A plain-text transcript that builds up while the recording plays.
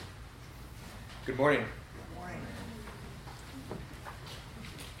Good morning. Good morning.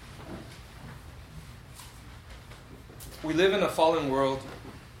 We live in a fallen world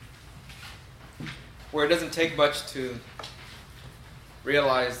where it doesn't take much to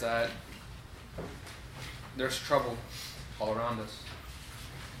realize that there's trouble all around us.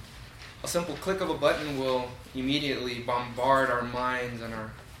 A simple click of a button will immediately bombard our minds and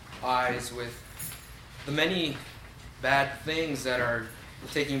our eyes with the many bad things that are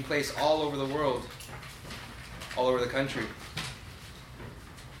taking place all over the world, all over the country,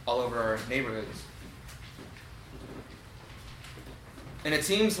 all over our neighborhoods. And it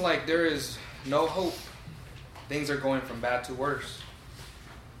seems like there is no hope. Things are going from bad to worse.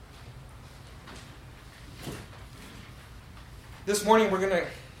 This morning we're going to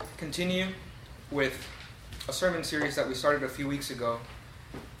continue with a sermon series that we started a few weeks ago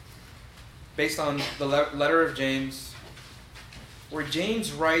based on the letter of James, where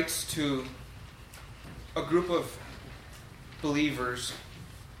James writes to a group of believers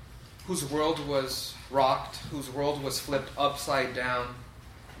whose world was rocked, whose world was flipped upside down.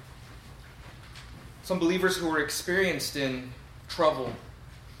 Some believers who were experienced in trouble.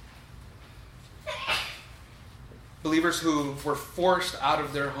 Believers who were forced out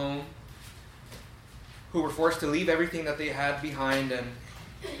of their home, who were forced to leave everything that they had behind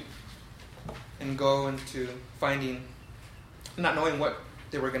and go into not knowing what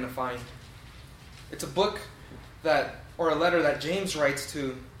they were going to find. It's a book or a letter that James writes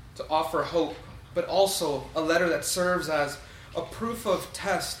to offer hope, but also a letter that serves as a proof of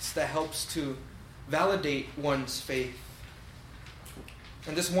tests that helps to validate one's faith.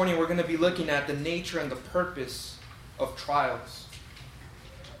 And this morning we're going to be looking at the nature and the purpose of trials.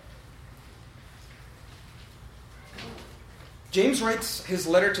 James writes his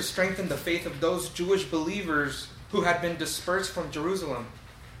letter to strengthen the faith of those Jewish believers who had been dispersed from Jerusalem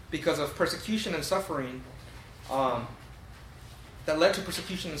because of persecution and suffering that led to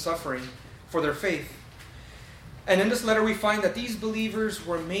persecution and suffering for their faith. And in this letter we find that these believers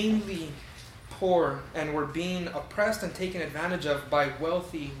were mainly poor and were being oppressed and taken advantage of by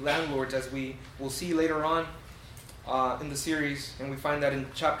wealthy landlords, as we will see later on in the series. And we find that in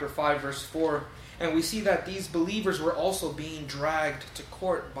chapter 5, verse 4. And we see that these believers were also being dragged to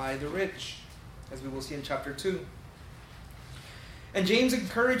court by the rich, as we will see in chapter 2. And James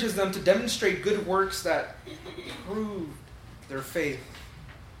encourages them to demonstrate good works that prove their faith.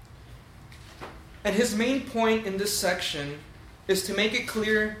 And his main point in this section is to make it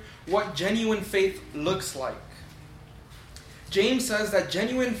clear what genuine faith looks like. James says that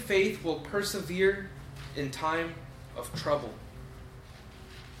genuine faith will persevere in time of trouble.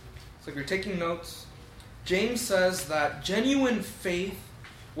 So if you're taking notes, James says that genuine faith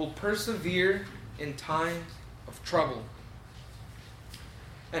will persevere in times of trouble.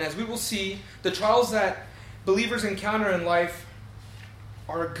 And as we will see, the trials that believers encounter in life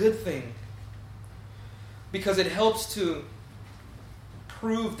are a good thing, because it helps to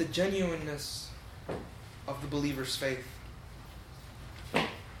prove the genuineness of the believer's faith.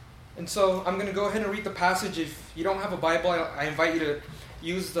 And so I'm going to go ahead and read the passage. If you don't have a Bible, I invite you to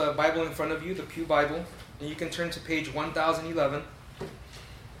use the Bible in front of you, the Pew Bible, and you can turn to page 1011.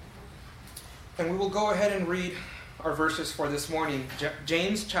 And we will go ahead and read our verses for this morning.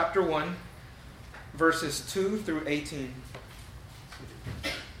 James chapter 1, verses 2 through 18.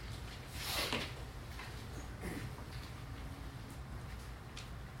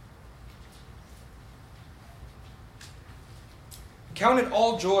 Count it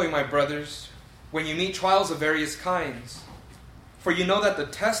all joy, my brothers, when you meet trials of various kinds. For you know that the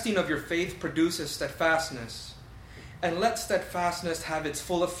testing of your faith produces steadfastness. And let steadfastness have its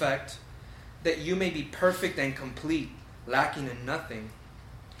full effect, that you may be perfect and complete, lacking in nothing.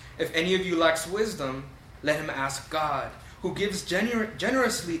 If any of you lacks wisdom, let him ask God, who gives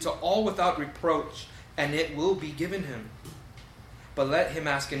generously to all without reproach, and it will be given him. But let him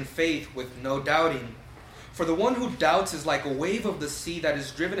ask in faith with no doubting. For the one who doubts is like a wave of the sea that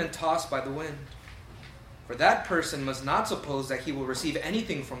is driven and tossed by the wind. For that person must not suppose that he will receive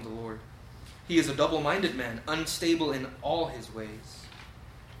anything from the Lord. He is a double-minded man, unstable in all his ways.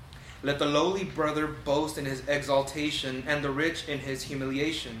 Let the lowly brother boast in his exaltation, and the rich in his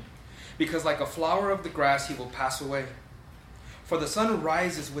humiliation, because like a flower of the grass he will pass away. For the sun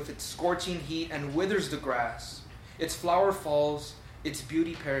rises with its scorching heat and withers the grass. Its flower falls, its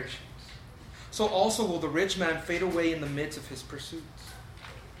beauty perishes. So also will the rich man fade away in the midst of his pursuits.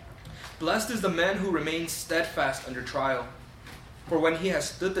 Blessed is the man who remains steadfast under trial. For when he has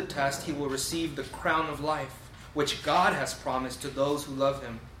stood the test, he will receive the crown of life, which God has promised to those who love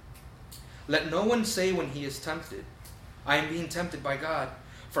him. Let no one say when he is tempted, I am being tempted by God.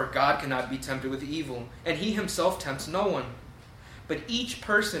 For God cannot be tempted with evil, and he himself tempts no one. But each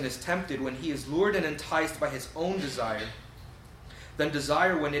person is tempted when he is lured and enticed by his own desire. Then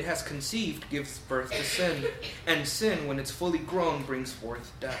desire, when it has conceived, gives birth to sin, and sin, when it's fully grown, brings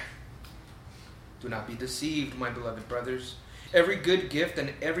forth death. Do not be deceived, my beloved brothers. Every good gift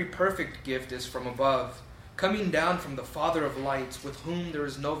and every perfect gift is from above, coming down from the Father of lights, with whom there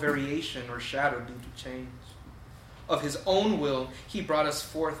is no variation or shadow due to change. Of his own will, he brought us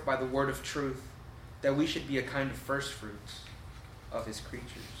forth by the word of truth, that we should be a kind of first fruits of his creatures.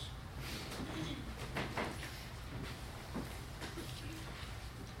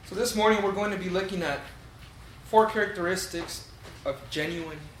 So this morning we're going to be looking at 4 characteristics of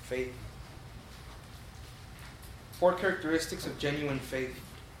genuine faith. 4 characteristics of genuine faith.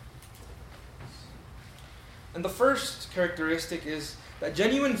 And the first characteristic is that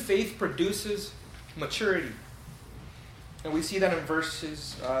genuine faith produces maturity. And we see that in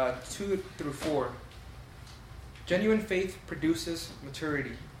verses 2 through 4. Genuine faith produces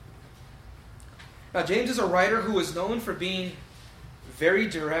maturity. Now, James is a writer who is known for being very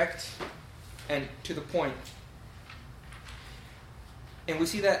direct and to the point. And we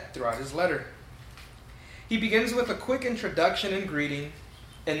see that throughout his letter. He begins with a quick introduction and greeting,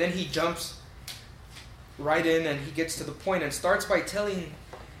 and then he jumps right in and he gets to the point and starts by telling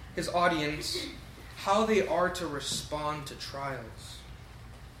his audience how they are to respond to trials.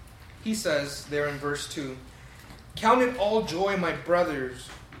 He says there in verse 2, "Count it all joy, my brothers,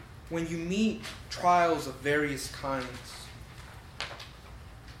 when you meet trials of various kinds."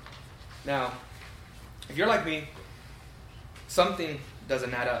 Now, if you're like me, something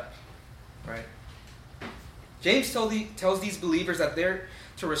doesn't add up, right? James tells these believers that they're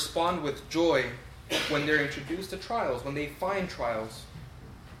to respond with joy when they're introduced to trials, when they find trials.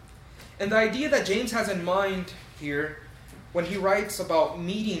 And the idea that James has in mind here, when he writes about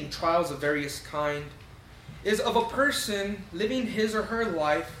meeting trials of various kind, is of a person living his or her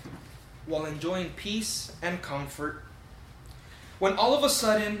life while enjoying peace and comfort, when all of a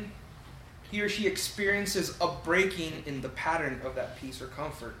sudden he or she experiences a breaking in the pattern of that peace or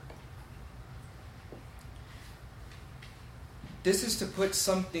comfort. This is to put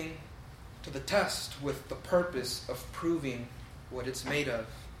something to the test with the purpose of proving what it's made of,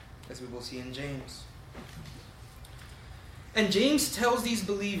 as we will see in James. And James tells these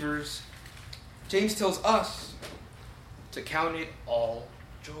believers, James tells us to count it all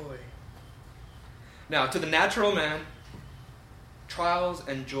joy. Now, to the natural man, trials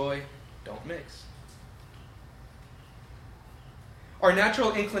and joy don't mix. Our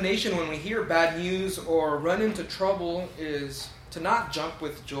natural inclination when we hear bad news or run into trouble is to not jump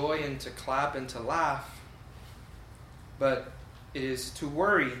with joy and to clap and to laugh, but it is to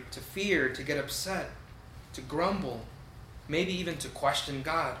worry, to fear, to get upset, to grumble, maybe even to question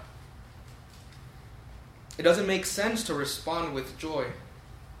God. It doesn't make sense to respond with joy.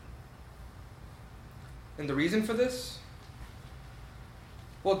 And the reason for this?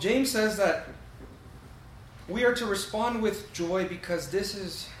 Well, James says that we are to respond with joy because this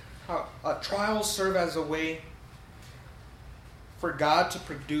is how trials serve as a way for God to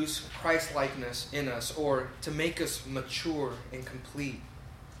produce Christ-likeness in us, or to make us mature and complete.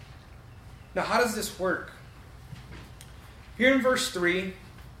 Now, how does this work? Here in verse 3,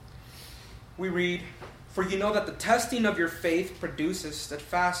 we read, "For you know that the testing of your faith produces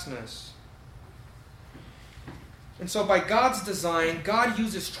steadfastness." And so by God's design, God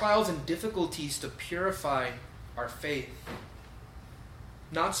uses trials and difficulties to purify our faith.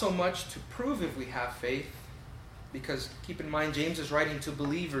 Not so much to prove if we have faith, because keep in mind, James is writing to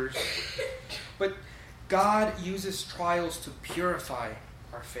believers, but God uses trials to purify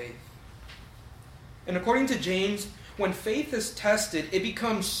our faith. And according to James, when faith is tested, it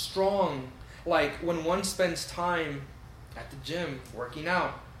becomes strong, like when one spends time at the gym working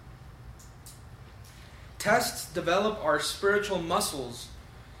out. Tests develop our spiritual muscles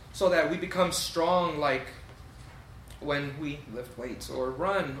so that we become strong, like when we lift weights or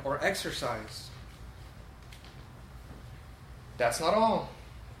run or exercise. That's not all.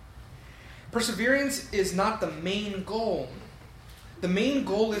 Perseverance is not the main goal. The main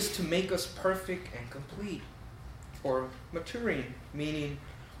goal is to make us perfect and complete, or maturing, meaning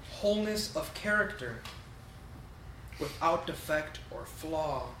wholeness of character, without defect or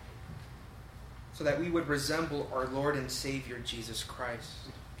flaw, so that we would resemble our Lord and Savior, Jesus Christ.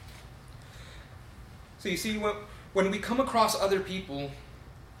 So you see, when we come across other people,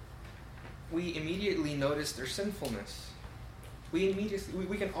 we immediately notice their sinfulness. We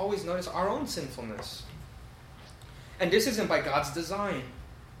can always notice our own sinfulness. And this isn't by God's design.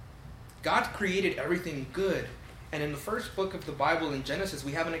 God created everything good And in the first book of the Bible, in Genesis,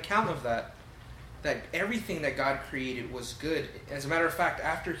 we have an account of that. That everything that God created was good. As a matter of fact,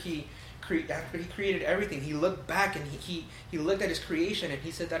 after he created everything, he looked back and he looked at his creation and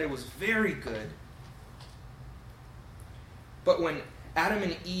he said that it was very good. But when Adam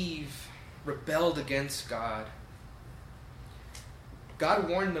and Eve rebelled against God, God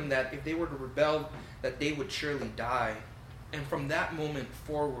warned them that if they were to rebel, that they would surely die. And from that moment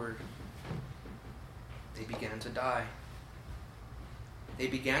forward, they began to die. They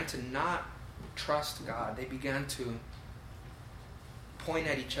began to not trust God. They began to point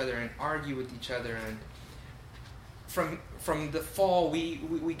at each other and argue with each other. And from the fall,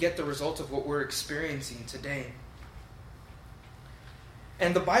 we get the result of what we're experiencing today.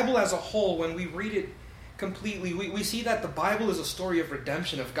 And the Bible as a whole, when we read it completely, we see that the Bible is a story of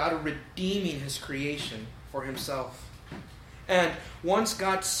redemption, of God redeeming his creation for himself. And once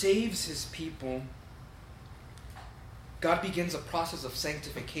God saves his people, God begins a process of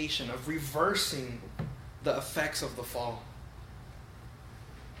sanctification, of reversing the effects of the fall.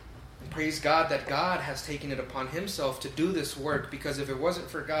 And praise God that God has taken it upon himself to do this work, because if it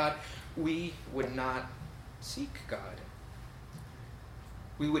wasn't for God, we would not seek God.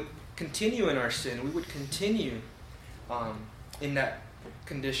 We would continue in our sin. We would continue in that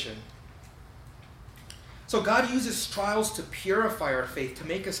condition. So God uses trials to purify our faith, to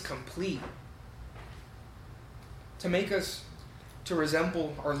make us complete, to make us to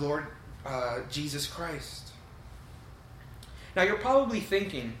resemble our Lord Jesus Christ. Now you're probably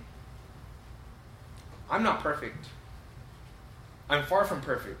thinking, I'm not perfect. I'm far from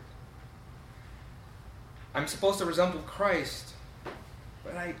perfect. I'm supposed to resemble Christ,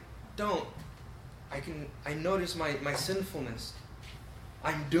 but I don't. I notice my sinfulness.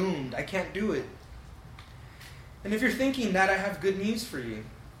 I'm doomed. I can't do it. And if you're thinking that, I have good news for you.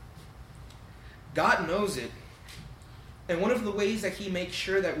 God knows it. And one of the ways that he makes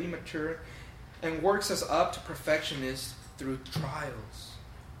sure that we mature and works us up to perfection is through trials.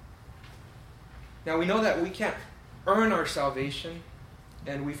 Now we know that we can't earn our salvation,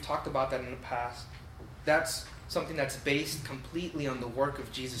 and we've talked about that in the past. That's something that's based completely on the work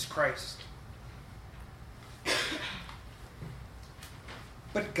of Jesus Christ.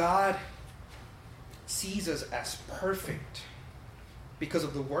 But God sees us as perfect because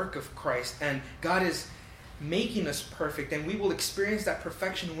of the work of Christ, and God is making us perfect, and we will experience that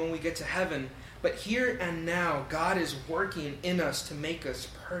perfection when we get to heaven. But here and now, God is working in us to make us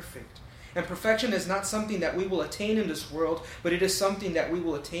perfect. And perfection is not something that we will attain in this world, but it is something that we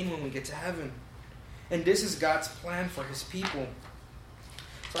will attain when we get to heaven. And this is God's plan for his people.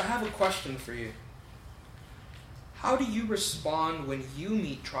 So I have a question for you. How do you respond when you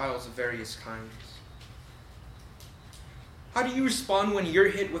meet trials of various kinds? How do you respond when you're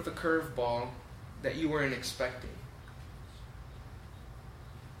hit with a curveball that you weren't expecting?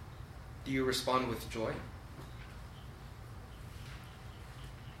 Do you respond with joy?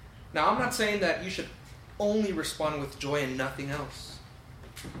 Now, I'm not saying that you should only respond with joy and nothing else.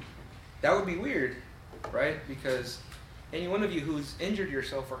 That would be weird, right? Because any one of you who's injured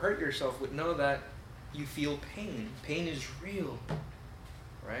yourself or hurt yourself would know that you feel pain. Pain is real,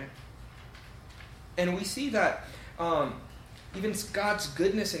 right? And we see that even God's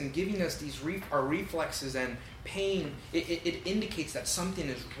goodness in giving us these our reflexes and pain, it indicates that something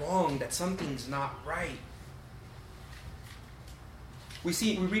is wrong, that something's not right. We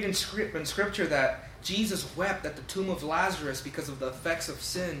read in Scripture that Jesus wept at the tomb of Lazarus because of the effects of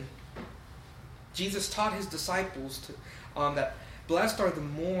sin. Jesus taught his disciples that blessed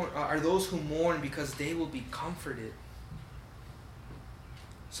are those who mourn because they will be comforted.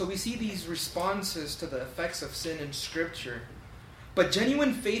 So we see these responses to the effects of sin in Scripture. But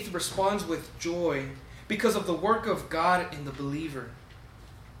genuine faith responds with joy because of the work of God in the believer.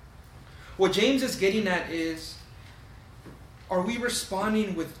 What James is getting at is, are we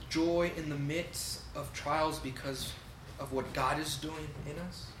responding with joy in the midst of trials because of what God is doing in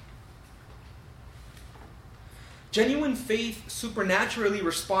us? Genuine faith supernaturally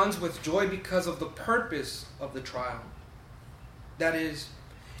responds with joy because of the purpose of the trial. That is,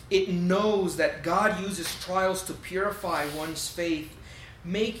 it knows that God uses trials to purify one's faith,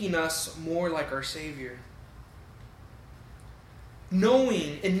 making us more like our Savior.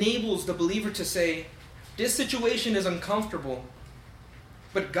 Knowing enables the believer to say, this situation is uncomfortable,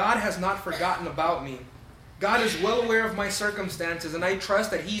 but God has not forgotten about me. God is well aware of my circumstances, and I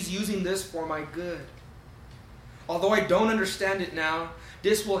trust that He's using this for my good. Although I don't understand it now,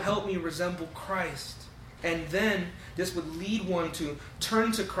 this will help me resemble Christ. And then this would lead one to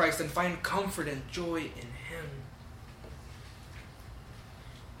turn to Christ and find comfort and joy in Him.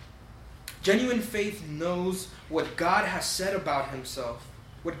 Genuine faith knows what God has said about himself,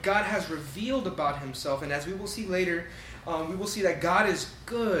 what God has revealed about himself. And as we will see later, we will see that God is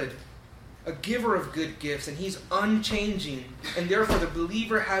good, a giver of good gifts, and he's unchanging. And therefore the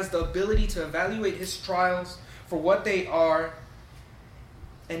believer has the ability to evaluate his trials for what they are,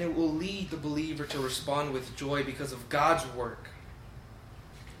 and it will lead the believer to respond with joy because of God's work.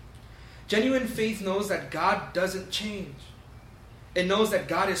 Genuine faith knows that God doesn't change. It knows that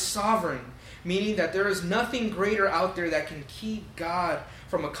God is sovereign, meaning that there is nothing greater out there that can keep God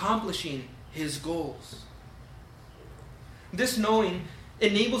from accomplishing his goals. This knowing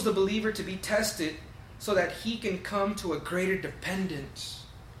enables the believer to be tested so that he can come to a greater dependence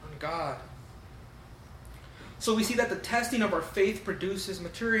on God. So we see that the testing of our faith produces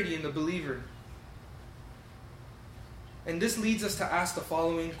maturity in the believer. And this leads us to ask the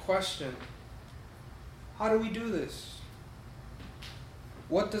following question: how do we do this?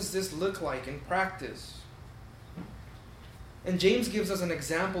 What does this look like in practice? And James gives us an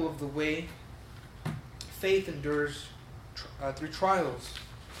example of the way faith endures through trials.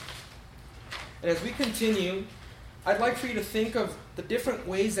 And as we continue, I'd like for you to think of the different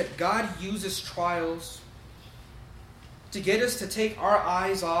ways that God uses trials to get us to take our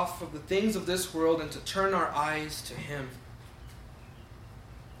eyes off of the things of this world and to turn our eyes to him.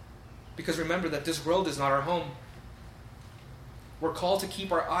 Because remember that this world is not our home. We're called to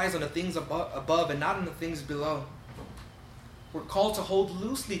keep our eyes on the things above and not on the things below. We're called to hold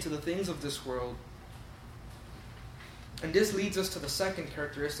loosely to the things of this world. And this leads us to the second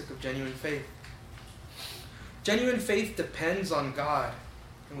characteristic of genuine faith. Genuine faith depends on God.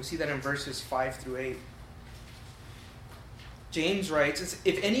 And we see that in verses 5 through 8. James writes,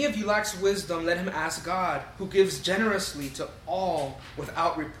 "If any of you lacks wisdom, let him ask God, who gives generously to all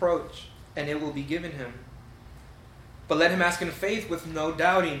without reproach, and it will be given him. But let him ask in faith with no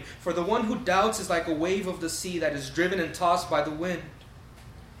doubting, for the one who doubts is like a wave of the sea that is driven and tossed by the wind.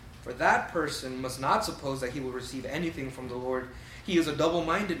 For that person must not suppose that he will receive anything from the Lord. He is a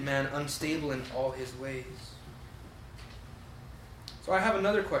double-minded man, unstable in all his ways." So I have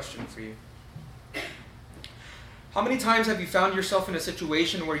another question for you. How many times have you found yourself in a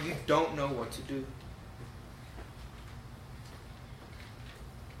situation where you don't know what to do?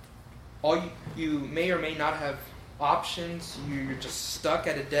 You may or may not have options. You're just stuck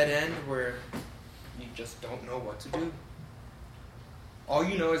at a dead end where you just don't know what to do. All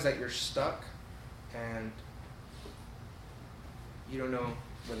you know is that you're stuck and you don't know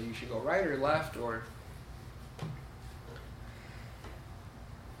whether you should go right or left or...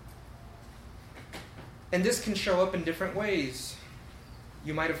 And this can show up in different ways.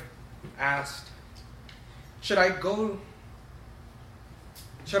 You might have asked, should I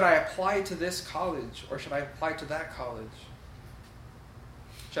apply to this college or should I apply to that college?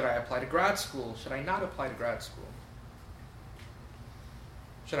 Should I apply to grad school? Should I not apply to grad school?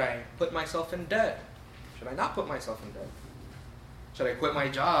 Should I put myself in debt? Should I not put myself in debt? Should I quit my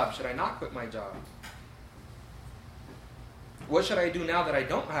job? Should I not quit my job? What should I do now that I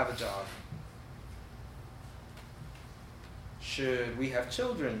don't have a job? Should we have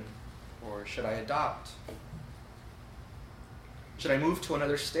children or should I adopt? Should I move to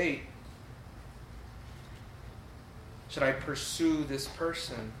another state? Should I pursue this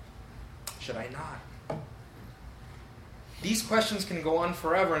person? Should I not? These questions can go on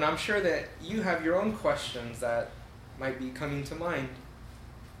forever, and I'm sure that you have your own questions that might be coming to mind.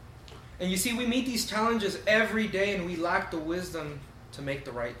 And you see, we meet these challenges every day, and we lack the wisdom to make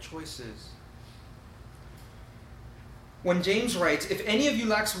the right choices. When James writes, if any of you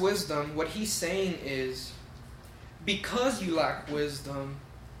lacks wisdom, what he's saying is, because you lack wisdom,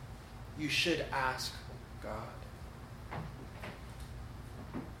 you should ask God.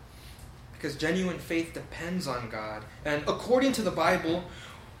 Because genuine faith depends on God. And according to the Bible,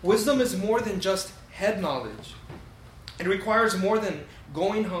 wisdom is more than just head knowledge. It requires more than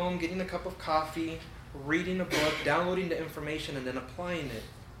going home, getting a cup of coffee, reading a book, downloading the information, and then applying it.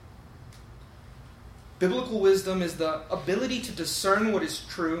 Biblical wisdom is the ability to discern what is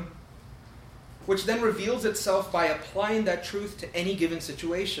true, which then reveals itself by applying that truth to any given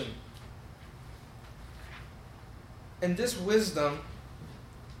situation. And this wisdom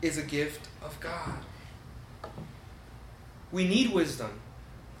is a gift of God. We need wisdom.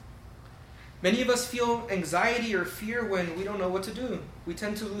 Many of us feel anxiety or fear when we don't know what to do. We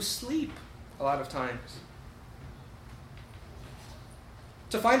tend to lose sleep a lot of times.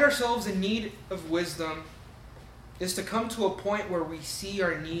 To find ourselves in need of wisdom is to come to a point where we see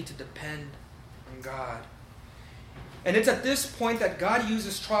our need to depend on God. And it's at this point that God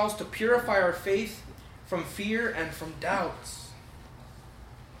uses trials to purify our faith from fear and from doubts.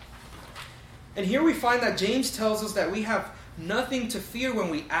 And here we find that James tells us that we have nothing to fear when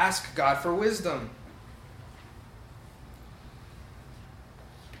we ask God for wisdom.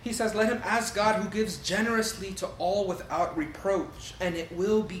 He says, let him ask God who gives generously to all without reproach, and it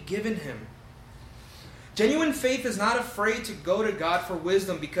will be given him. Genuine faith is not afraid to go to God for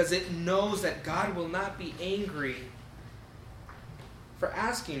wisdom because it knows that God will not be angry for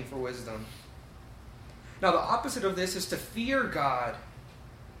asking for wisdom. Now, the opposite of this is to fear God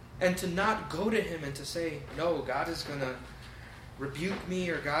and to not go to him and to say, no, God is going to rebuke me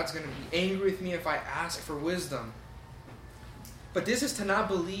or God's going to be angry with me if I ask for wisdom. But this is to not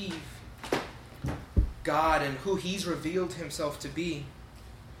believe God and who he's revealed himself to be.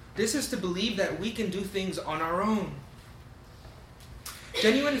 This is to believe that we can do things on our own.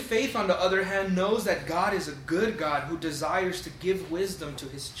 Genuine faith, on the other hand, knows that God is a good God who desires to give wisdom to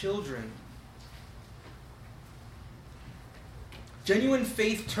his children. Genuine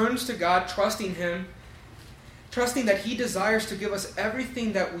faith turns to God, trusting him, trusting that he desires to give us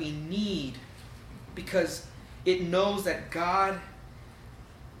everything that we need because it knows that God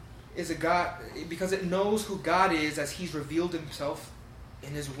is a God, because it knows who God is as he's revealed himself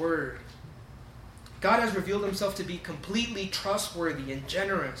in his word. God has revealed himself to be completely trustworthy and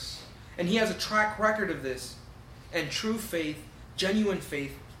generous, and he has a track record of this. And true faith, genuine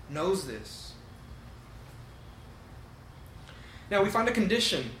faith, knows this. Now we find a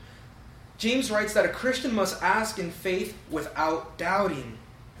condition. James writes that a Christian must ask in faith without doubting.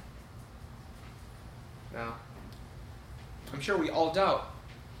 Now, I'm sure we all doubt,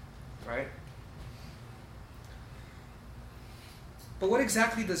 right? But what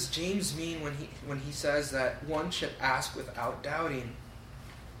exactly does James mean when he says that one should ask without doubting?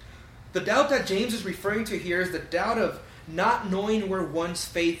 The doubt that James is referring to here is the doubt of not knowing where one's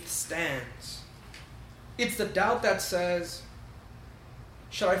faith stands. It's the doubt that says,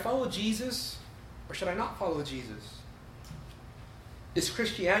 should I follow Jesus or should I not follow Jesus? Is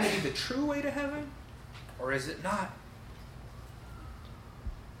Christianity the true way to heaven or is it not?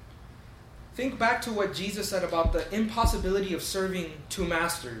 Think back to what Jesus said about the impossibility of serving two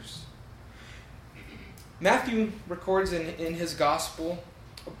masters. Matthew records in his gospel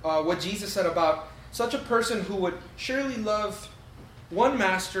what Jesus said about such a person who would surely love one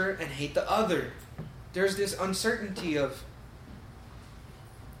master and hate the other. There's this uncertainty of,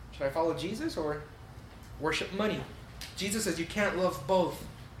 should I follow Jesus or worship money? Jesus says you can't love both.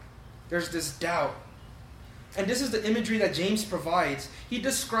 There's this doubt. And this is the imagery that James provides. He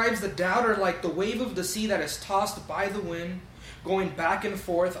describes the doubter like the wave of the sea that is tossed by the wind, going back and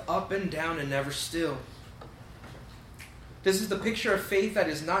forth, up and down, and never still. This is the picture of faith that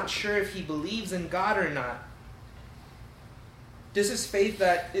is not sure if he believes in God or not. This is faith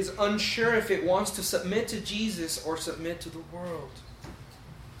that is unsure if it wants to submit to Jesus or submit to the world.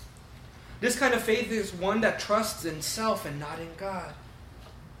 This kind of faith is one that trusts in self and not in God.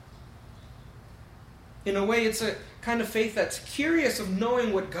 In a way, it's a kind of faith that's curious of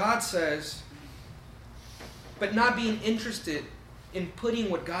knowing what God says, but not being interested in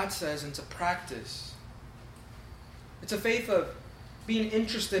putting what God says into practice. It's a faith of being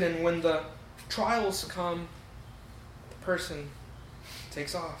interested in when the trials come, the person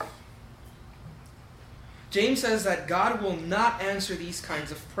takes off. James says that God will not answer these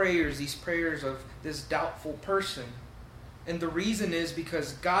kinds of prayers, these prayers of this doubtful person. And the reason is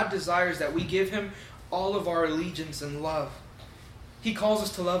because God desires that we give him all of our allegiance and love. He calls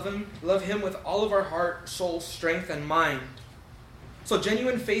us to love him with all of our heart, soul, strength, and mind. So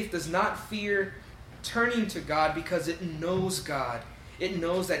genuine faith does not fear turning to God because it knows God. It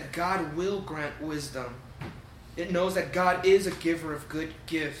knows that God will grant wisdom. It knows that God is a giver of good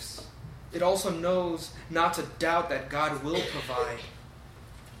gifts. It also knows not to doubt that God will provide.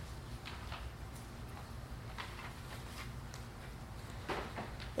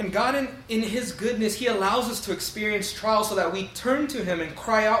 And God, in his goodness, he allows us to experience trials so that we turn to him and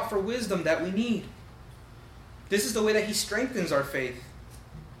cry out for wisdom that we need. This is the way that he strengthens our faith.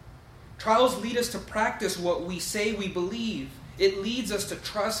 Trials lead us to practice what we say we believe. It leads us to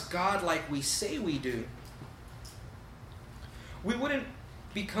trust God like we say we do. We wouldn't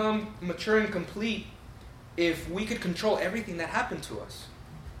become mature and complete if we could control everything that happened to us.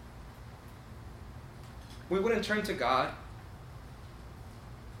 We wouldn't turn to God.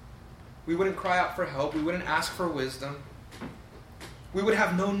 We wouldn't cry out for help. We wouldn't ask for wisdom. We would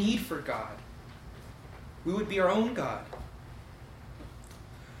have no need for God. We would be our own God.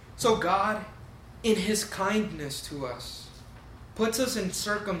 So God, in his kindness to us, puts us in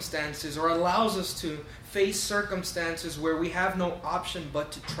circumstances or allows us to face circumstances where we have no option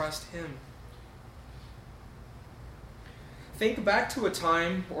but to trust him. Think back to a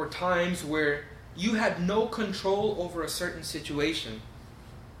time or times where you had no control over a certain situation.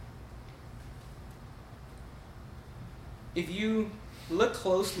 If you look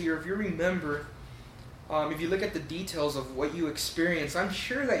closely, or if you remember, if you look at the details of what you experienced, I'm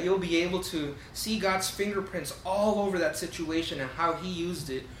sure that you'll be able to see God's fingerprints all over that situation and how He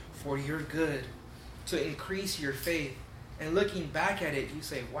used it for your good, to increase your faith. And looking back at it, you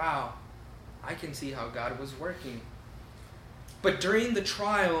say, wow, I can see how God was working. But during the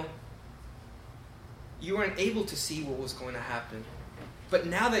trial, you weren't able to see what was going to happen. But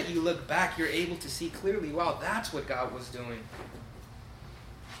now that you look back, you're able to see clearly, wow, that's what God was doing.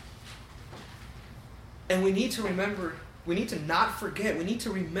 And we need to remember, we need to not forget, we need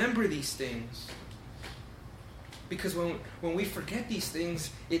to remember these things. Because when we forget these things,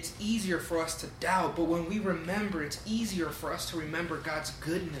 it's easier for us to doubt. But when we remember, it's easier for us to remember God's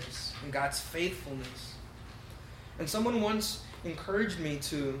goodness and God's faithfulness. And someone once encouraged me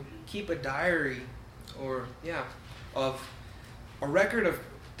to keep a diary of a record of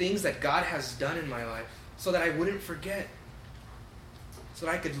things that God has done in my life so that I wouldn't forget. So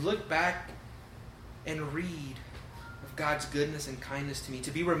that I could look back and read of God's goodness and kindness to me,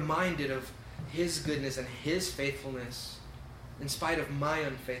 to be reminded of His goodness and His faithfulness in spite of my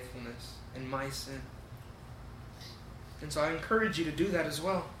unfaithfulness and my sin. And so I encourage you to do that as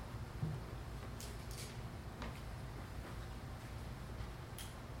well.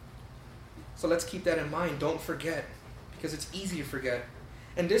 So let's keep that in mind. Don't forget, because it's easy to forget.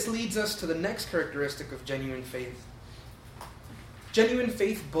 And this leads us to the next characteristic of genuine faith. Genuine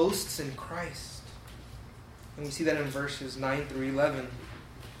faith boasts in Christ. And we see that in verses 9 through 11.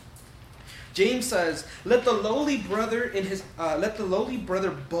 James says, "Let the lowly brother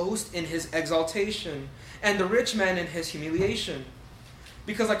boast in his exaltation, and the rich man in his humiliation.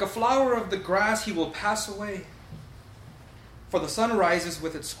 Because like a flower of the grass he will pass away. For the sun rises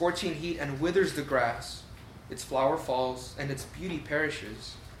with its scorching heat and withers the grass. Its flower falls, and its beauty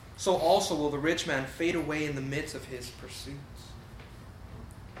perishes. So also will the rich man fade away in the midst of his pursuits."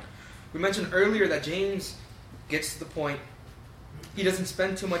 We mentioned earlier that James gets to the point. He doesn't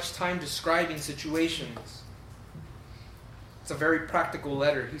spend too much time describing situations. It's a very practical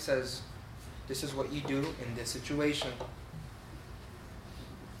letter. He says, this is what you do in this situation.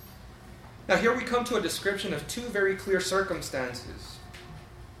 Now here we come to a description of two very clear circumstances.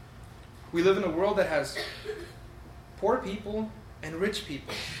 We live in a world that has poor people and rich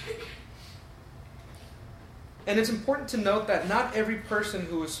people. And it's important to note that not every person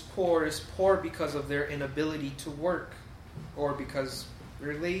who is poor because of their inability to work or because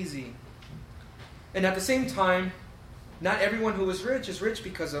they're lazy. And at the same time, not everyone who is rich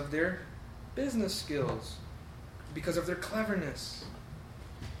because of their business skills, because of their cleverness.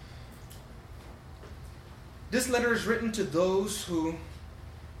 This letter is written to those who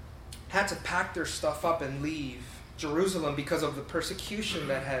had to pack their stuff up and leave Jerusalem because of the persecution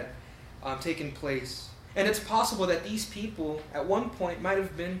that had taken place. And it's possible that these people at one point might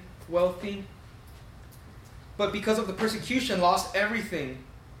have been wealthy, but because of the persecution lost everything.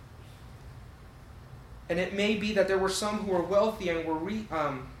 And it may be that there were some who were wealthy and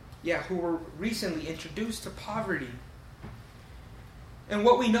who were recently introduced to poverty. And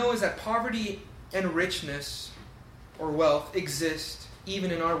what we know is that poverty and richness or wealth exist even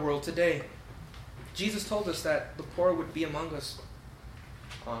in our world today. Jesus told us that the poor would be among us.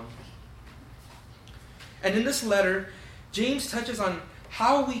 And in this letter, James touches on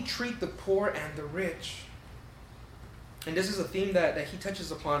how we treat the poor and the rich. And this is a theme that he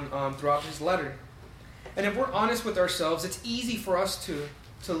touches upon throughout his letter. And if we're honest with ourselves, it's easy for us to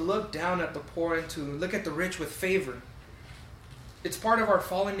look down at the poor and to look at the rich with favor. It's part of our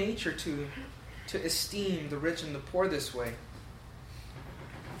fallen nature to esteem the rich and the poor this way.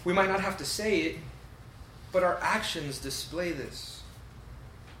 We might not have to say it, but our actions display this.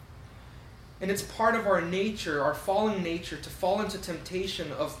 And it's part of our nature, our fallen nature, to fall into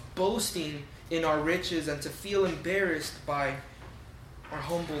temptation of boasting in our riches and to feel embarrassed by our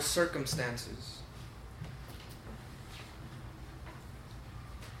humble circumstances.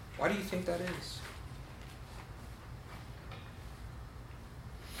 Why do you think that is?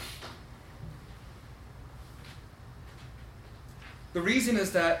 The reason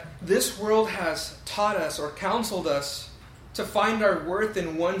is that this world has taught us or counseled us to find our worth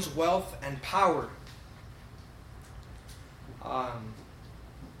in one's wealth and power.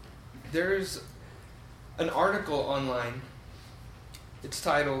 There's an article online. It's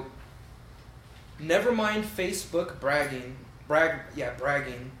titled, "Never mind Facebook bragging.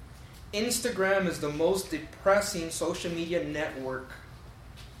 Instagram is the most depressing social media network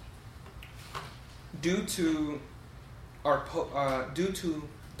due to due to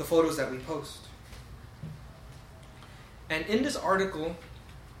the photos that we post. And in this article,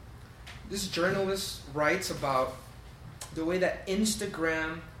 this journalist writes about the way that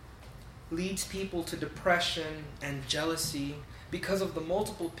Instagram leads people to depression and jealousy because of the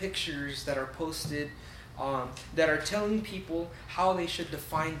multiple pictures that are posted that are telling people how they should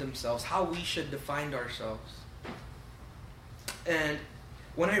define themselves, how we should define ourselves. And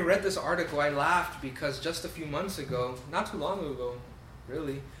when I read this article, I laughed because just a few months ago, not too long ago,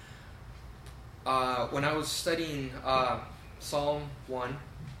 really, when I was studying Psalm 1,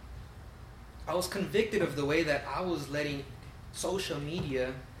 I was convicted of the way that I was letting social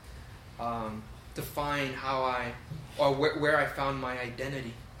media define where I found my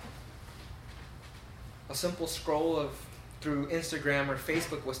identity. A simple scroll through Instagram or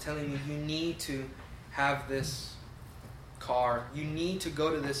Facebook was telling me you need to have this car, you need to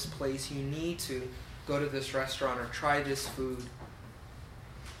go to this place, you need to go to this restaurant or try this food.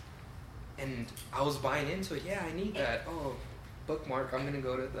 And I was buying into it. Yeah, I need that. Oh, bookmark, I'm going to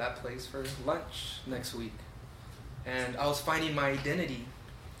go to that place for lunch next week. And I was finding my identity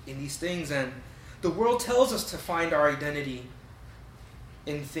in these things. And the world tells us to find our identity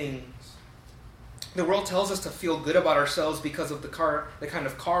in things. The world tells us to feel good about ourselves because of the kind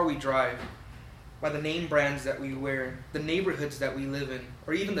of car we drive, by the name brands that we wear, the neighborhoods that we live in,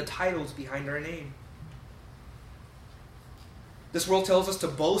 or even the titles behind our name. This world tells us to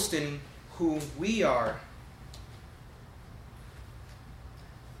boast in who we are.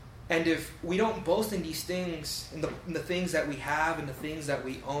 And if we don't boast in these things, in the things that we have and the things that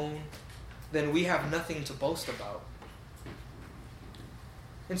we own, then we have nothing to boast about.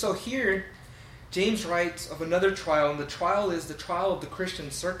 And so here, James writes of another trial, and the trial is the trial of the Christian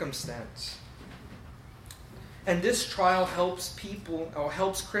circumstance. And this trial helps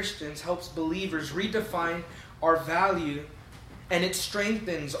Christians, helps believers redefine our value, and it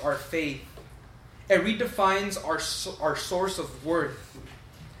strengthens our faith. It redefines our source of worth.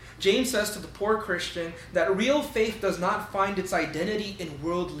 James says to the poor Christian that real faith does not find its identity in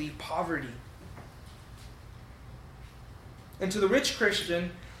worldly poverty. And to the rich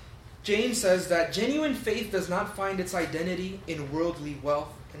Christian, James says that genuine faith does not find its identity in worldly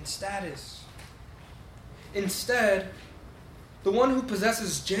wealth and status. Instead, the one who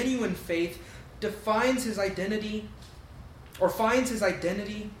possesses genuine faith defines his identity or finds his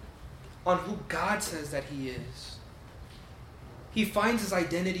identity on who God says that he is. He finds his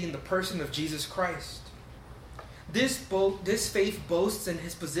identity in the person of Jesus Christ. This faith boasts in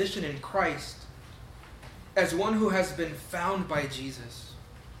his position in Christ as one who has been found by Jesus.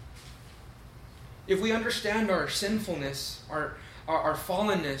 If we understand our sinfulness, our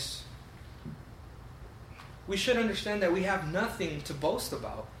fallenness, we should understand that we have nothing to boast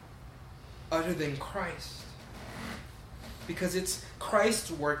about other than Christ. Because it's Christ's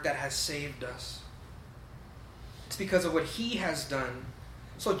work that has saved us. It's because of what he has done.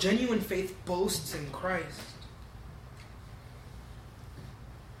 So genuine faith boasts in Christ.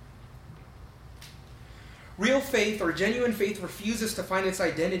 Real faith or genuine faith refuses to find its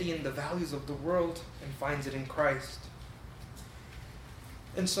identity in the values of the world and finds it in Christ.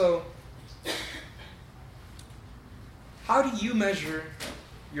 And so, how do you measure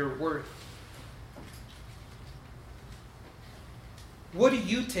your worth? What do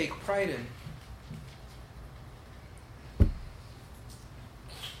you take pride in?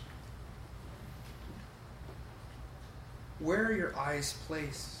 Where are your eyes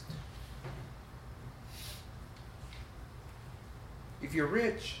placed? If you're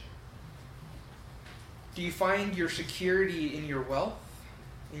rich, do you find your security in your wealth,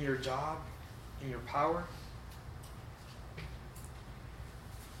 in your job, in your power?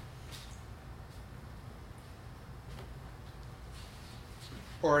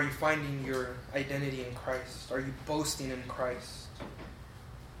 Or are you finding your identity in Christ? Are you boasting in Christ?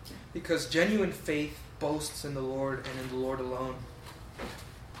 Because genuine faith boasts in the Lord and in the Lord alone.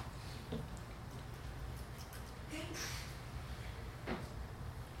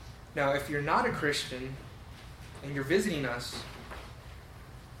 Now, if you're not a Christian and you're visiting us,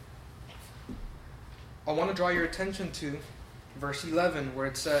 I want to draw your attention to verse 11,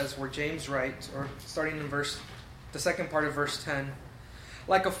 where James writes, or starting in the second part of verse 10,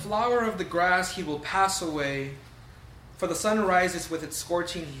 "Like a flower of the grass he will pass away, for the sun rises with its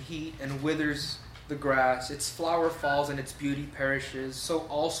scorching heat and withers the grass. Its flower falls and its beauty perishes. So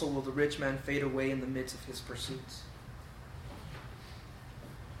also will the rich man fade away in the midst of his pursuits."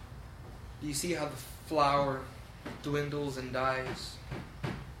 Do you see how the flower dwindles and dies?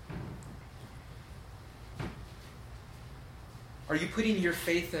 Are you putting your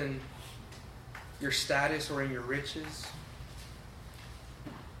faith in your status or in your riches?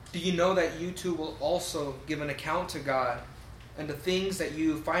 Do you know that you too will also give an account to God, and the things that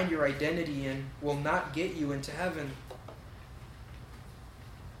you find your identity in will not get you into heaven?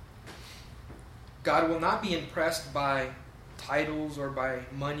 God will not be impressed by titles or by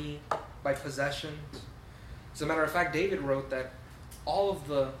money, by possessions. As a matter of fact, David wrote that all of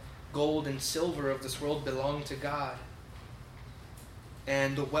the gold and silver of this world belong to God.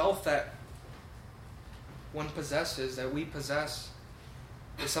 And the wealth that one possesses, that we possess,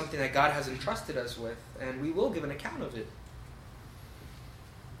 is something that God has entrusted us with, and we will give an account of it.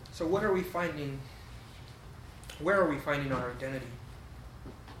 So what are we finding? Where are we finding our identity?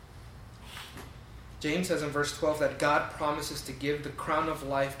 James says in verse 12 that God promises to give the crown of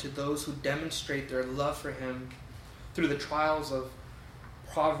life to those who demonstrate their love for Him through the trials of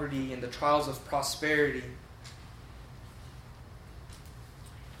poverty and the trials of prosperity.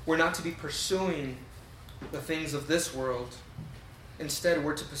 We're not to be pursuing the things of this world. Instead,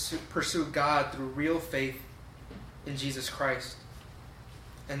 we're to pursue God through real faith in Jesus Christ.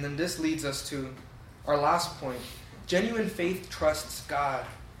 And then this leads us to our last point. Genuine faith trusts God.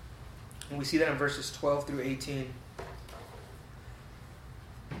 And we see that in verses 12 through 18.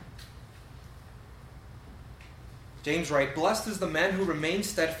 James writes, "Blessed is the man who remains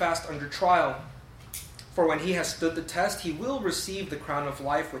steadfast under trial. For when he has stood the test, he will receive the crown of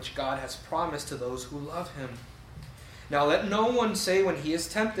life which God has promised to those who love Him. Now let no one say when he is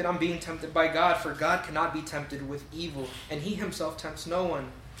tempted, I'm being tempted by God, for God cannot be tempted with evil, and He Himself tempts no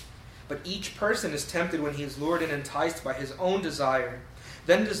one. But each person is tempted when he is lured and enticed by his own desire.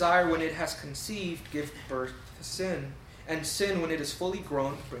 Then desire, when it has conceived, gives birth to sin. And sin, when it is fully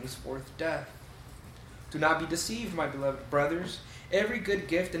grown, brings forth death. Do not be deceived, my beloved brothers. Every good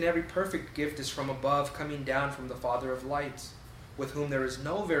gift and every perfect gift is from above, coming down from the Father of lights, with whom there is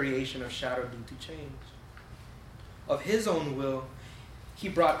no variation of shadow due to change. Of His own will, He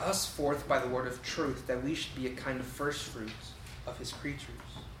brought us forth by the word of truth, that we should be a kind of first fruits of His creatures."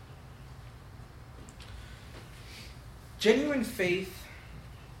 Genuine faith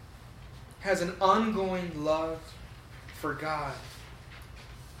has an ongoing love for God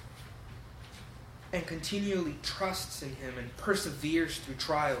and continually trusts in Him and perseveres through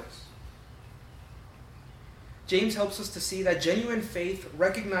trials. James helps us to see that genuine faith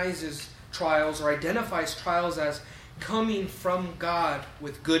recognizes trials or identifies trials as coming from God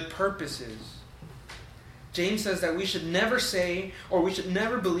with good purposes. James says that we should never say or we should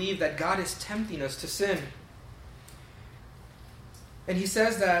never believe that God is tempting us to sin. And he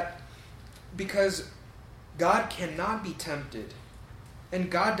says that because God cannot be tempted, and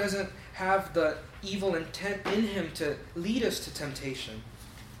God doesn't have the evil intent in Him to lead us to temptation.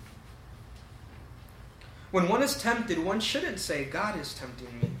 When one is tempted, one shouldn't say, God is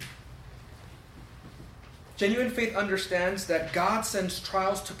tempting me. Genuine faith understands that God sends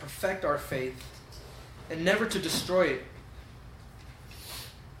trials to perfect our faith and never to destroy it.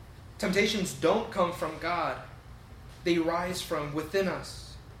 Temptations don't come from God. They rise from within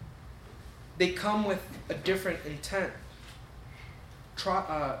us. They come with a different intent.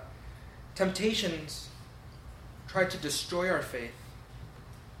 Temptations try to destroy our faith,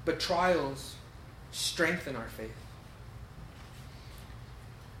 but trials strengthen our faith.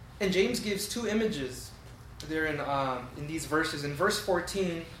 And James gives two images there in these verses. In verse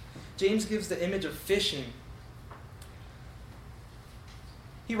 14, James gives the image of fishing.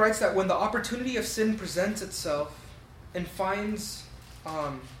 He writes that when the opportunity of sin presents itself and finds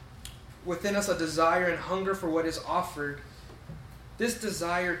within us a desire and hunger for what is offered, this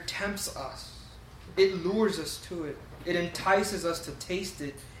desire tempts us. It lures us to it. It entices us to taste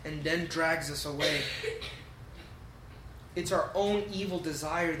it and then drags us away. It's our own evil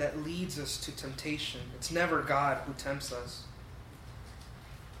desire that leads us to temptation. It's never God who tempts us.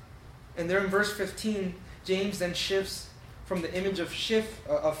 And there in verse 15, James then shifts from the image of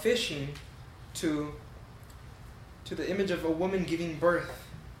fishing to the image of a woman giving birth.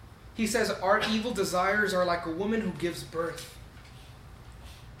 He says our evil desires are like a woman who gives birth.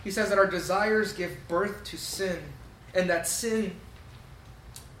 He says that our desires give birth to sin, and that sin,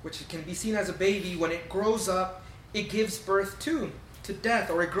 which can be seen as a baby, when it grows up, it gives birth to death,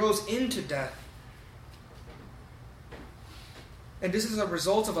 or it grows into death. And this is a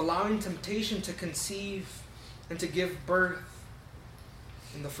result of allowing temptation to conceive and to give birth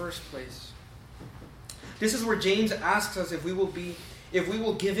in the first place. This is where James asks us if we will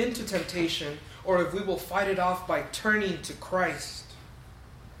give in to temptation, or if we will fight it off by turning to Christ.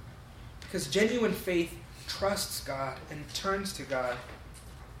 Because genuine faith trusts God and turns to God.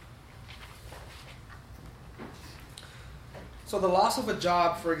 So the loss of a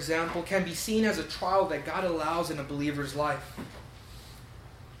job, for example, can be seen as a trial that God allows in a believer's life.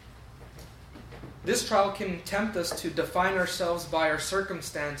 This trial can tempt us to define ourselves by our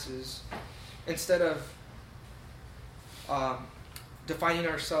circumstances instead of defining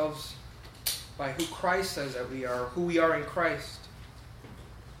ourselves by who Christ says that we are, who we are in Christ.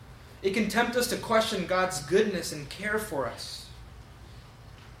 It can tempt us to question God's goodness and care for us.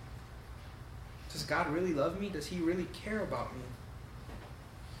 Does God really love me? Does He really care about me?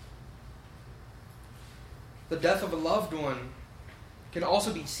 The death of a loved one can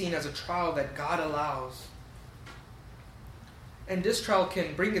also be seen as a trial that God allows. And this trial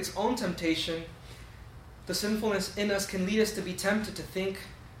can bring its own temptation. The sinfulness in us can lead us to be tempted to think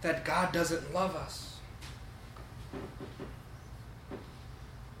that God doesn't love us.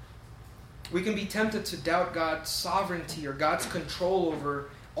 We can be tempted to doubt God's sovereignty or God's control over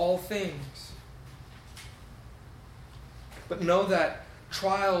all things. But know that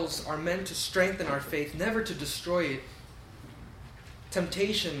trials are meant to strengthen our faith, never to destroy it.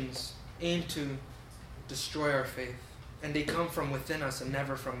 Temptations aim to destroy our faith, and they come from within us and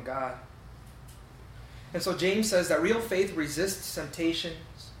never from God. And so James says that real faith resists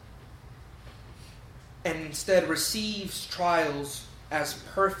temptations and instead receives trials as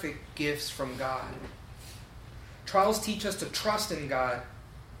perfect gifts from God. Trials teach us to trust in God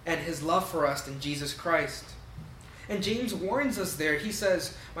and His love for us in Jesus Christ. And James warns us there. He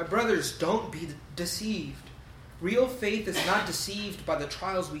says, "My brothers, don't be deceived. Real faith is not deceived by the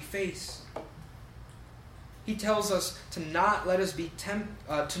trials we face." He tells us to not let us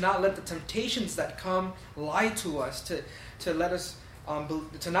to not let the temptations that come lie to us, to let us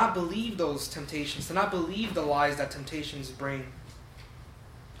to not believe those temptations, to not believe the lies that temptations bring.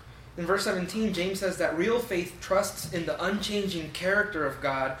 In verse 17, James says that real faith trusts in the unchanging character of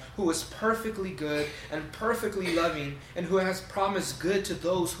God, who is perfectly good and perfectly loving, and who has promised good to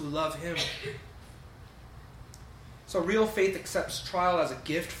those who love Him. So real faith accepts trial as a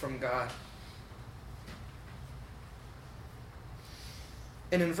gift from God.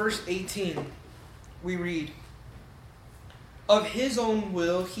 And in verse 18, we read, "Of His own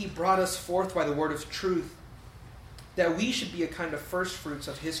will He brought us forth by the word of truth, that we should be a kind of first fruits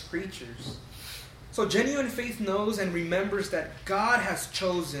of His creatures." So genuine faith knows and remembers that God has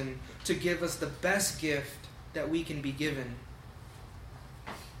chosen to give us the best gift that we can be given.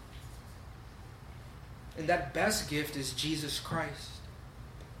 And that best gift is Jesus Christ.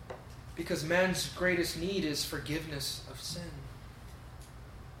 Because man's greatest need is forgiveness of sin.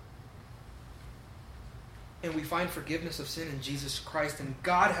 And we find forgiveness of sin in Jesus Christ, and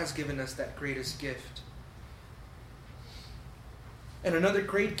God has given us that greatest gift. And another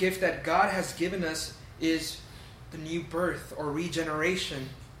great gift that God has given us is the new birth or regeneration.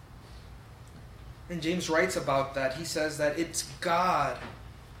 And James writes about that. He says that it's God,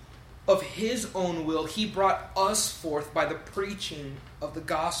 of His own will, He brought us forth by the preaching of the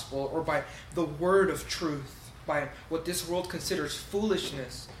gospel, or by the word of truth, by what this world considers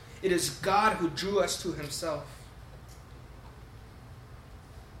foolishness. It is God who drew us to Himself.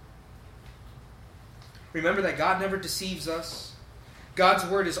 Remember that God never deceives us. God's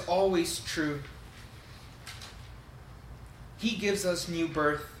word is always true. He gives us new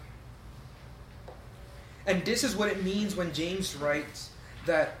birth. And this is what it means when James writes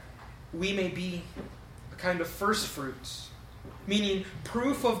that we may be a kind of first fruits, meaning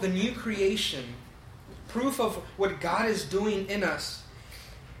proof of the new creation, proof of what God is doing in us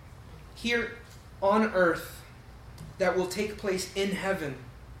here on earth that will take place in heaven.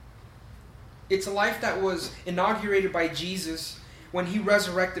 It's a life that was inaugurated by Jesus when He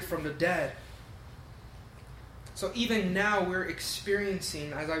resurrected from the dead. So even now we're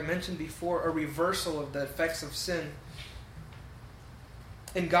experiencing, as I mentioned before, a reversal of the effects of sin.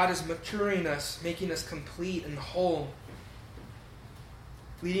 And God is maturing us, making us complete and whole,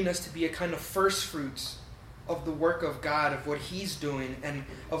 leading us to be a kind of first fruits of the work of God, of what He's doing, and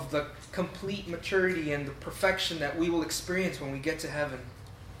of the complete maturity and the perfection that we will experience when we get to heaven.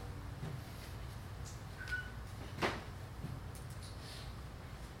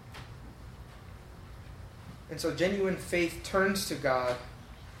 And so genuine faith turns to God.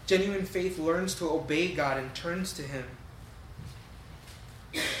 Genuine faith learns to obey God and turns to Him.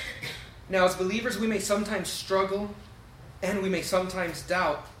 Now, as believers, we may sometimes struggle and we may sometimes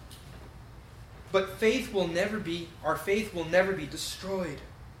doubt. But our faith will never be destroyed.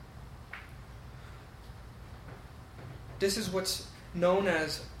 This is what's known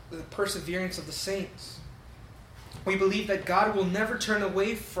as the perseverance of the saints. We believe that God will never turn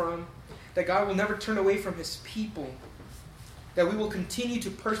away from His people. That we will continue to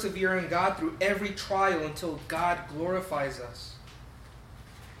persevere in God through every trial until God glorifies us.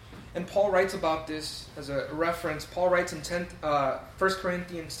 And Paul writes about this as a reference. Paul writes in 1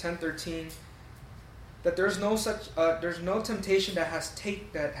 Corinthians 10:13, that there's no temptation that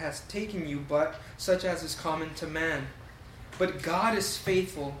has taken you but such as is common to man. But God is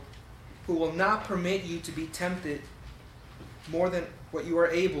faithful, who will not permit you to be tempted more than what you are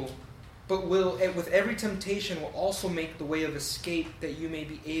able, but will, with every temptation, will also make the way of escape that you may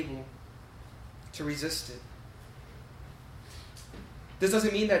be able to resist it. This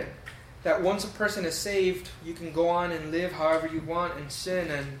doesn't mean that once a person is saved, you can go on and live however you want and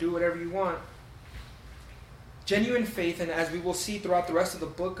sin and do whatever you want. Genuine faith, and as we will see throughout the rest of the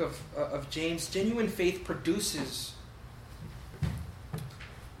book of James, genuine faith produces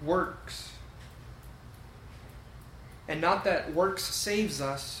works. And not that works saves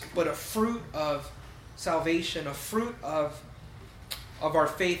us, but a fruit of salvation, a fruit of our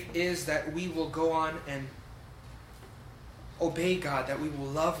faith is that we will go on and obey God, that we will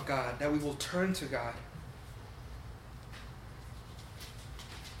love God, that we will turn to God.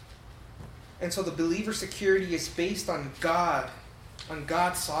 And so the believer's security is based on God, on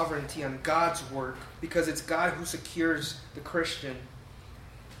God's sovereignty, on God's work, because it's God who secures the Christian.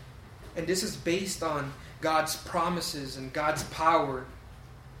 And this is based on God's promises and God's power.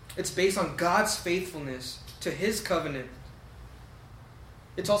 It's based on God's faithfulness to His covenant.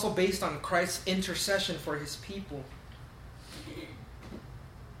 It's also based on Christ's intercession for His people.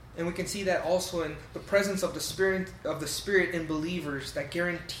 And we can see that also in the presence of the Spirit in believers that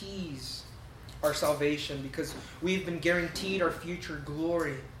guarantees our salvation, because we've been guaranteed our future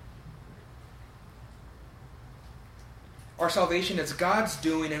glory. Our salvation is God's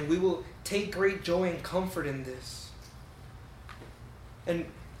doing, and we will take great joy and comfort in this. And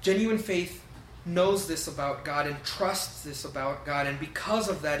genuine faith knows this about God and trusts this about God, and because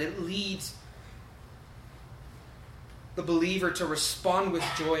of that, it leads the believer to respond with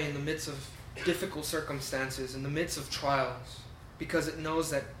joy in the midst of difficult circumstances, in the midst of trials, because it knows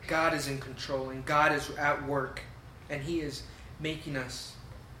that God is in control and God is at work and He is making us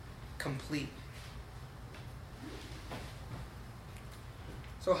complete.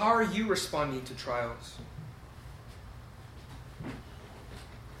 So how are you responding to trials?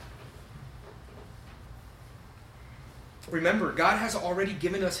 Remember, God has already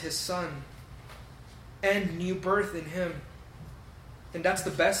given us His Son and new birth in Him. And that's the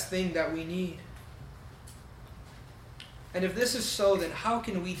best thing that we need. And if this is so, then how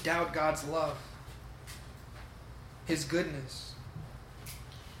can we doubt God's love, His goodness?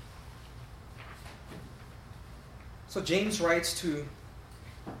 So James writes to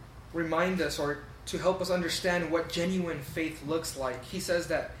remind us, or to help us understand what genuine faith looks like. He says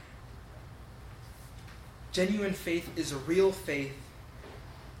that genuine faith is a real faith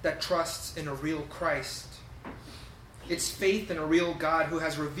that trusts in a real Christ. It's faith in a real God who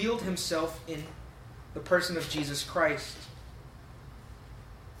has revealed Himself in the person of Jesus Christ.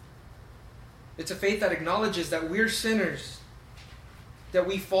 It's a faith that acknowledges that we're sinners, that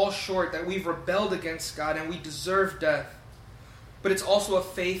we fall short, that we've rebelled against God, and we deserve death. But it's also a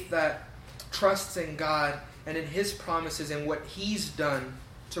faith that trusts in God and in His promises and what He's done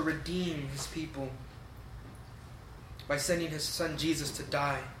to redeem His people by sending His Son Jesus to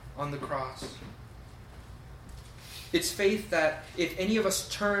die on the cross. It's faith that if any of us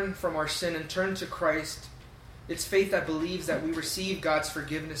turn from our sin and turn to Christ, it's faith that believes that we receive God's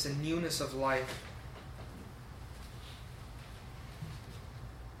forgiveness and newness of life.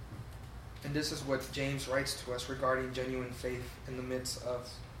 And this is what James writes to us regarding genuine faith in the midst of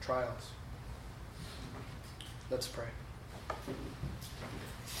trials. Let's pray.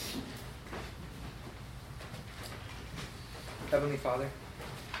 Heavenly Father,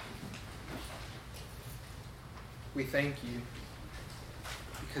 we thank You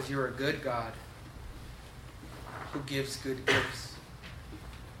because You're a good God who gives good gifts.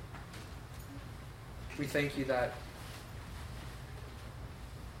 We thank You that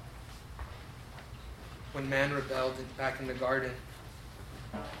when man rebelled back in the garden,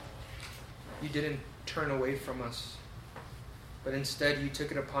 You didn't turn away from us, but instead You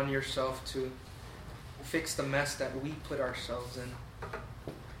took it upon Yourself to fix the mess that we put ourselves in.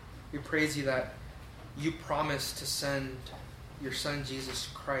 We praise You that You promised to send Your Son Jesus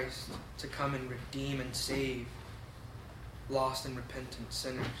Christ to come and redeem and save lost and repentant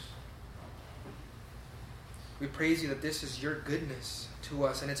sinners. We praise You that this is Your goodness to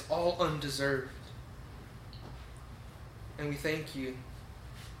us, and it's all undeserved. And we thank You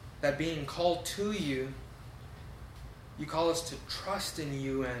that being called to You, You call us to trust in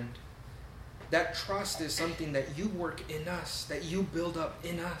You, and that trust is something that You work in us, that You build up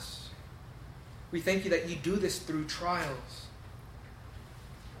in us. We thank You that You do this through trials.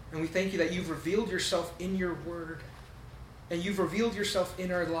 And we thank You that You've revealed Yourself in Your Word, and You've revealed Yourself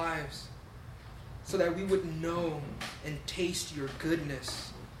in our lives. so that we would know and taste your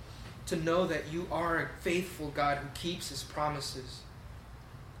goodness, to know that you are a faithful God who keeps his promises.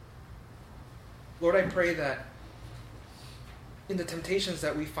 Lord, I pray that in the temptations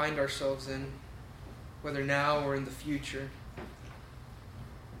that we find ourselves in, whether now or in the future,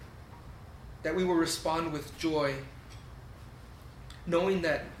 that we will respond with joy, knowing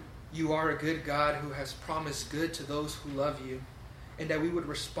that you are a good God who has promised good to those who love you, and that we would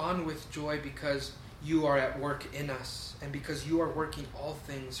respond with joy because you are at work in us, and because you are working all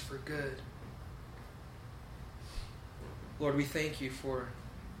things for good. Lord, we thank you for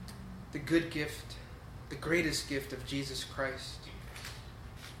the good gift, the greatest gift of Jesus Christ.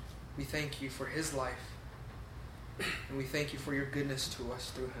 We thank you for his life, and we thank you for your goodness to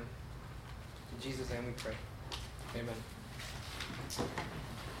us through him. In Jesus' name we pray. Amen.